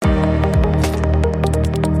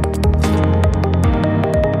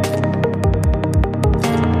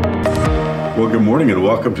good morning and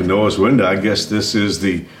welcome to Noah's Window. I guess this is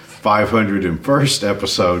the 501st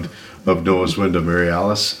episode of Noah's Window, Mary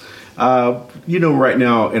Alice. Right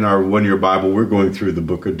now in our one-year Bible, we're going through the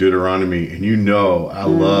book of Deuteronomy, and I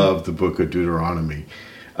love the book of Deuteronomy.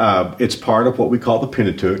 It's part of what we call the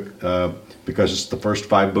Pentateuch, because it's the first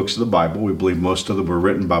 5 books of the Bible. We believe most of them were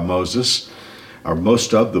written by Moses, or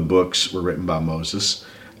most of the books were written by Moses.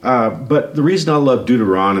 But the reason I love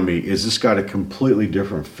Deuteronomy is it's got a completely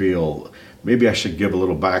different feel. Maybe I should give a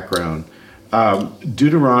little background.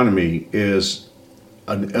 Deuteronomy is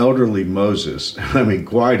an elderly Moses. I mean,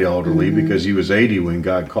 quite elderly, because he was 80 when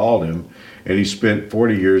God called him, and he spent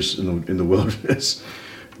 40 years in the wilderness.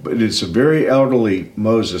 But it's a very elderly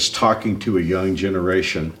Moses talking to a young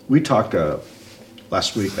generation. We talked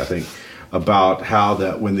last week, I think, about how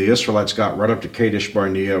that when the Israelites got right up to Kadesh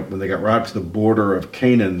Barnea, when they got right up to the border of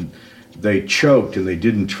Canaan, they choked and they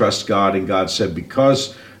didn't trust God, and God said,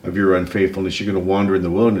 because of your unfaithfulness, you're going to wander in the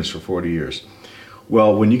wilderness for 40 years.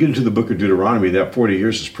 Well, when you get into the book of Deuteronomy, that 40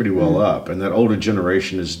 years is pretty well up, and that older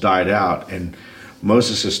generation has died out, and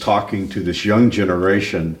Moses is talking to this young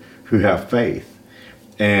generation who have faith.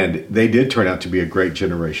 And they did turn out to be a great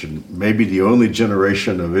generation, maybe the only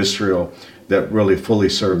generation of Israel that really fully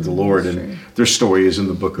served the Lord. And their story is in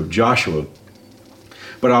the book of Joshua.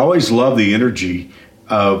 But I always love the energy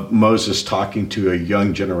of Moses talking to a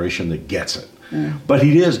young generation that gets it. But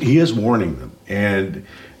he is warning them. And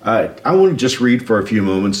I want to just read for a few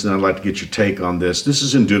moments, and I'd like to get your take on this. This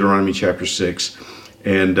is in Deuteronomy chapter 6.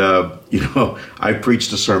 And, I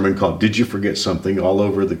preached a sermon called Did You Forget Something all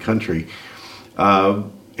over the country.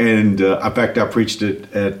 In fact, I preached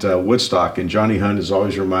it at Woodstock, and Johnny Hunt is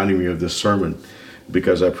always reminding me of this sermon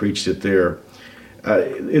because I preached it there.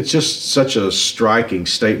 It's just such a striking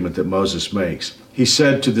statement that Moses makes. He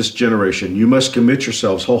said to this generation, "You must commit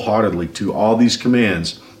yourselves wholeheartedly to all these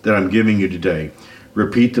commands that I'm giving you today.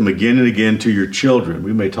 Repeat them again and again to your children."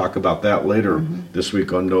 We may talk about that later this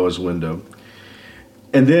week on Noah's Window.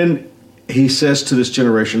 And then he says to this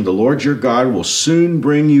generation, "The Lord your God will soon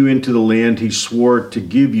bring you into the land he swore to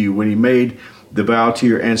give you when he made the vow to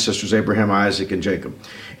your ancestors Abraham, Isaac, and Jacob.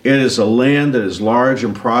 It is a land that is large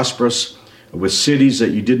and prosperous, with cities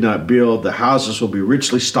that you did not build. The houses will be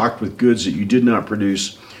richly stocked with goods that you did not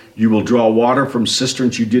produce. You will draw water from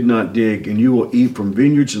cisterns you did not dig, and you will eat from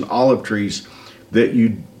vineyards and olive trees that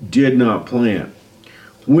you did not plant."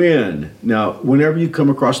 Whenever you come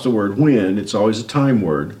across the word when, it's always a time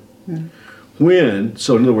word.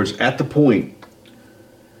 So in other words, at the point,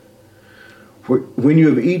 when you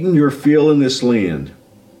have eaten your fill in this land,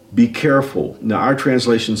 be careful. Now, our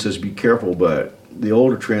translation says be careful, but the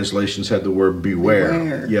older translations had the word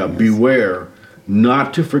beware. Beware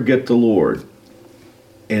not to forget the Lord.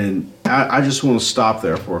 And I just want to stop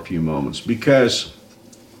there for a few moments, because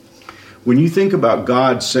when you think about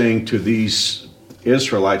God saying to these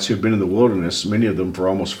Israelites who've been in the wilderness, many of them for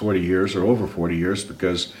almost 40 years or over 40 years,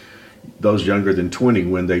 because those younger than 20,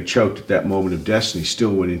 when they choked at that moment of destiny,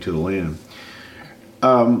 still went into the land.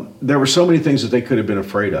 There were so many things that they could have been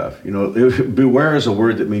afraid of. Beware is a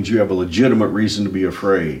word that means you have a legitimate reason to be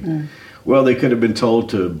afraid. Well, they could have been told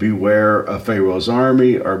to beware of Pharaoh's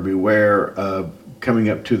army, or beware of coming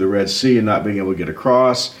up to the Red Sea and not being able to get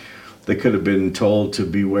across. They could have been told to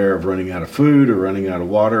beware of running out of food or running out of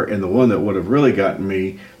water. And the one that would have really gotten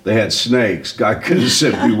me, they had snakes. God could have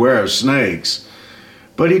said beware of snakes.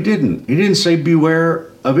 But he didn't. He didn't say beware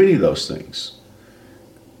of any of those things.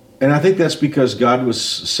 And I think that's because God was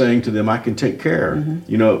saying to them, I can take care.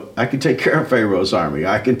 I can take care of Pharaoh's army.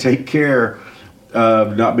 I can take care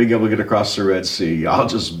of not being able to get across the Red Sea. I'll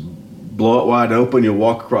just blow it wide open. You'll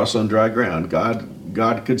walk across on dry ground.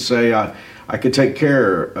 God could say, I could take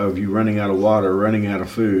care of you running out of water, running out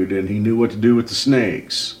of food. And he knew what to do with the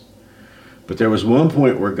snakes. But there was one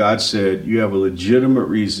point where God said, you have a legitimate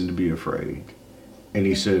reason to be afraid. And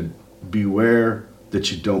he said, beware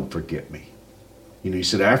that you don't forget me. He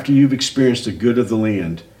said, after you've experienced the good of the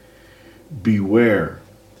land, beware.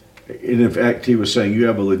 And in fact, he was saying, you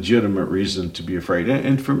have a legitimate reason to be afraid.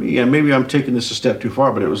 And for me, and maybe I'm taking this a step too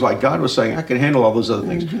far, but it was like God was saying, I can handle all those other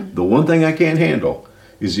things. The one thing I can't handle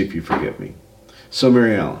is if you forget me. So,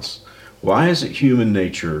 Mary Alice, why is it human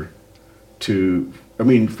nature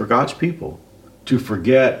for God's people, to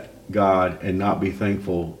forget God and not be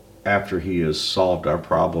thankful after he has solved our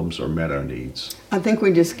problems or met our needs? I think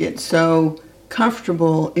we just get so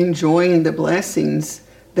comfortable enjoying the blessings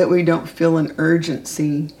that we don't feel an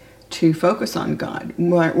urgency to focus on God.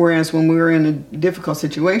 Whereas when we're in a difficult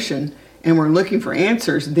situation and we're looking for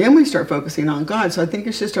answers, then we start focusing on God. So I think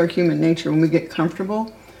it's just our human nature when we get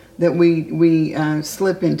comfortable that we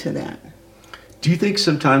slip into that. Do you think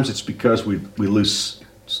sometimes it's because we lose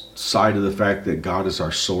sight of the fact that God is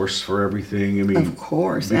our source for everything? I mean, Of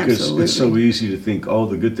course, because absolutely. it's so easy to think, oh,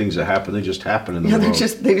 the good things that happen, they just happen in the Yeah, world.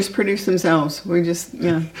 they just produce themselves. We just,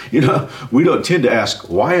 yeah. You know, we don't tend to ask,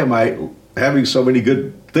 why am I having so many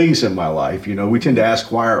good things in my life? You know, we tend to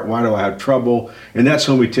ask, why do I have trouble? And that's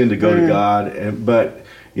when we tend to go to God. But,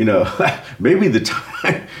 you know, maybe the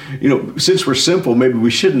time, you know, since we're simple, maybe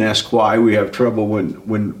we shouldn't ask why we have trouble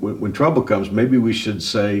when trouble comes. Maybe we should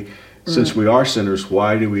say, since we are sinners,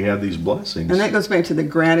 why do we have these blessings? And that goes back to the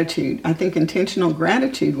gratitude. I think intentional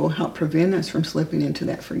gratitude will help prevent us from slipping into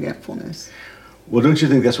that forgetfulness. Well, don't you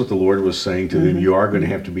think that's what the Lord was saying to them? You are going to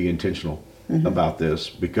have to be intentional about this,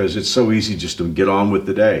 because it's so easy just to get on with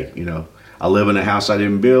the day. You know, I live in a house I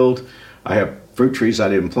didn't build. I have fruit trees I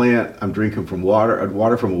didn't plant. I'm drinking from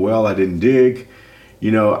water from a well I didn't dig.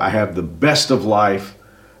 You know, I have the best of life.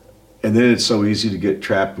 And then it's so easy to get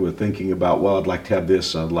trapped with thinking about, well, I'd like to have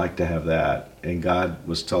this, I'd like to have that. And God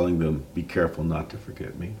was telling them, be careful not to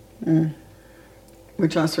forget me.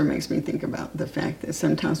 Which also makes me think about the fact that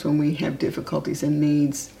sometimes when we have difficulties and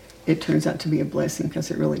needs, it turns out to be a blessing, because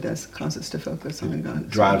it really does cause us to focus on God.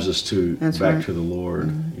 Drives us back right. to the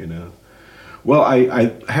Lord, you know. Well,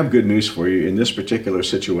 I have good news for you. In this particular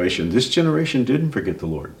situation, this generation didn't forget the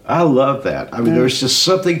Lord. I love that. I mean, there's just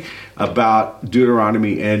something about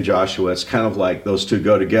Deuteronomy and Joshua. It's kind of like those two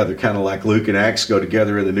go together, kind of like Luke and Acts go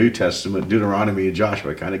together in the New Testament. Deuteronomy and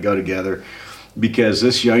Joshua kind of go together, because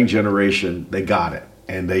this young generation, they got it.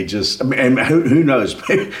 And they just, I mean, and who knows,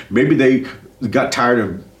 maybe they got tired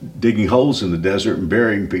of digging holes in the desert and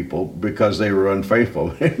burying people because they were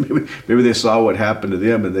unfaithful. Maybe they saw what happened to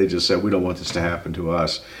them and they just said, we don't want this to happen to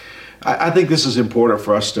us. I think this is important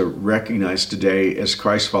for us to recognize today as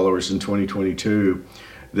Christ followers in 2022,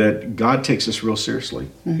 that God takes us real seriously.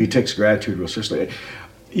 He takes gratitude real seriously.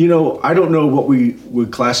 You know, I don't know what we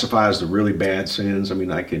would classify as the really bad sins. I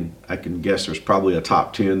mean, I can guess there's probably a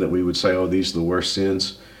top 10 that we would say, oh, these are the worst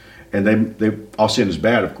sins. And they all sin is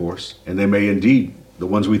bad, of course, and they may indeed, the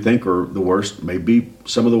ones we think are the worst may be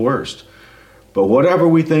some of the worst. But whatever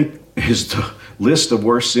we think is the list of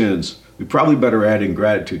worst sins, we probably better add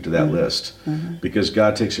ingratitude to that list, because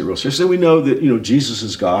God takes it real seriously. We know that, you know, Jesus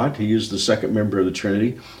is God. He is the second member of the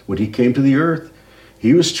Trinity. When he came to the earth,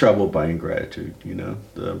 he was troubled by ingratitude. You know,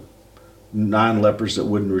 the 9 lepers that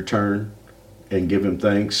wouldn't return and give him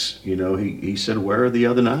thanks. You know, he said, where are the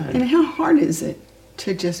other 9? And how hard is it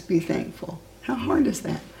to just be thankful? How hard is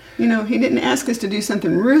that? You know, he didn't ask us to do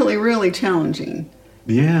something really, really challenging.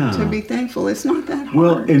 Yeah. To be thankful. It's not that hard.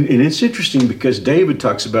 Well, and it's interesting because David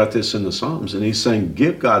talks about this in the Psalms, and he's saying,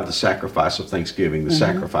 give God the sacrifice of thanksgiving, the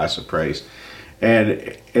sacrifice of praise.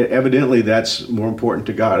 And evidently that's more important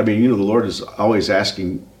to God. I mean, you know, the Lord is always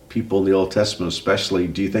asking people in the Old Testament especially,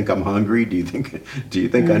 do you think I'm hungry? Do you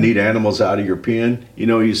think I need animals out of your pen? You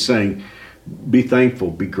know, he's saying, be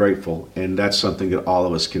thankful, be grateful. And that's something that all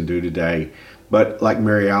of us can do today. But like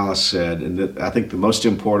Mary Alice said, and I think the most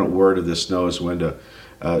important word of this Noah's window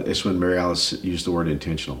is when Mary Alice used the word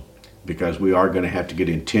intentional, because we are going to have to get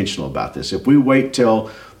intentional about this. If we wait till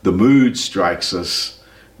the mood strikes us,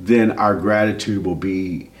 then our gratitude will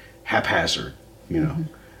be haphazard, you know.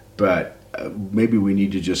 But maybe we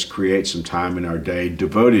need to just create some time in our day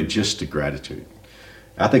devoted just to gratitude.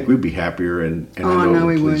 I think we'd be happier, and I know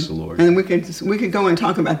it would please the Lord. And we could go and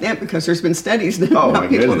talk about that, because there's been studies about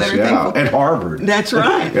people that are thankful. At Harvard. That's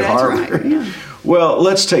right. That's Harvard. Right. Yeah. Well,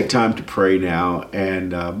 let's take time to pray now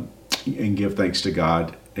and give thanks to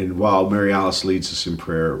God. And while Mary Alice leads us in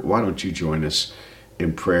prayer, why don't you join us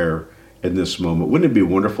in prayer in this moment? Wouldn't it be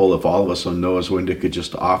wonderful if all of us on Noah's Window could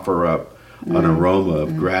just offer up an aroma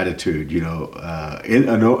of gratitude, you know,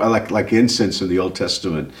 like incense in the Old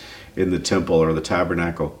Testament in the temple or the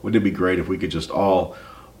tabernacle? Wouldn't it be great if we could just all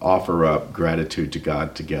offer up gratitude to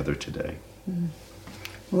God together today? Well,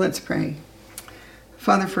 let's pray.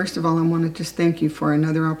 Father, first of all, I want to just thank you for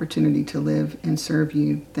another opportunity to live and serve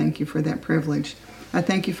you. Thank you for that privilege. I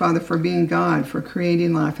thank you, Father, for being God, for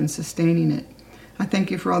creating life and sustaining it. I thank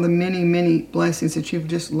you for all the many, many blessings that you've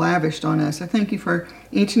just lavished on us. I thank you for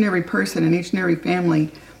each and every person and each and every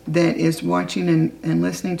family that is watching and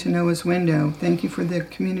listening to Noah's Window. Thank you for the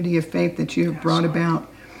community of faith that you have brought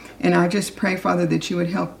about. And I just pray, Father, that you would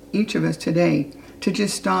help each of us today to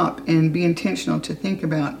just stop and be intentional to think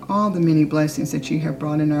about all the many blessings that you have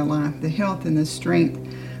brought in our life, the health and the strength,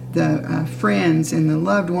 the friends and the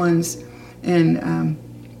loved ones, and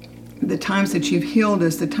the times that you've healed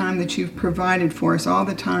us, the time that you've provided for us, all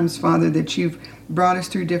the times, Father, that you've brought us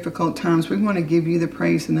through difficult times. We want to give you the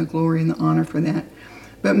praise and the glory and the honor for that.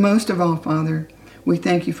 But most of all, Father, We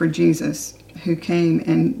thank you for Jesus, who came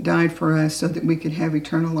and died for us so that we could have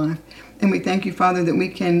eternal life. And we thank you, Father, that we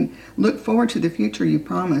can look forward to the future you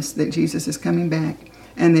promised, that Jesus is coming back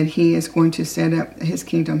and that he is going to set up his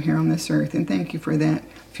kingdom here on this earth. And thank you for that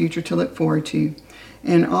future to look forward to.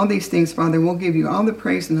 And all these things, Father, we'll give you all the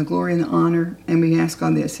praise and the glory and the honor. And we ask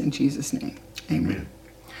all this in Jesus' name. Amen.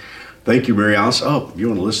 Thank you, Mary Alice. Oh, you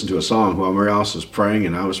want to listen to a song while Mary Alice was praying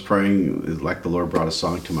and I was praying, like the Lord brought a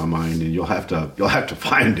song to my mind, and you'll have to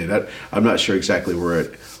find it. I'm not sure exactly where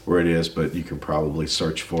it is, but you can probably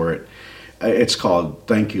search for it. It's called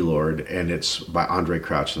 "Thank You, Lord," and it's by Andre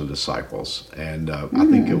Crouch and the Disciples. And I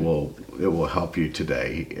think it will help you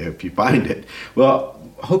today if you find it. Well,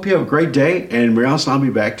 hope you have a great day, and Mary Alice and I'll be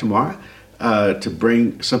back tomorrow to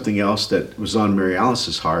bring something else that was on Mary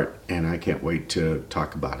Alice's heart, and I can't wait to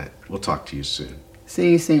talk about it. We'll talk to you soon.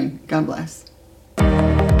 See you soon. God bless.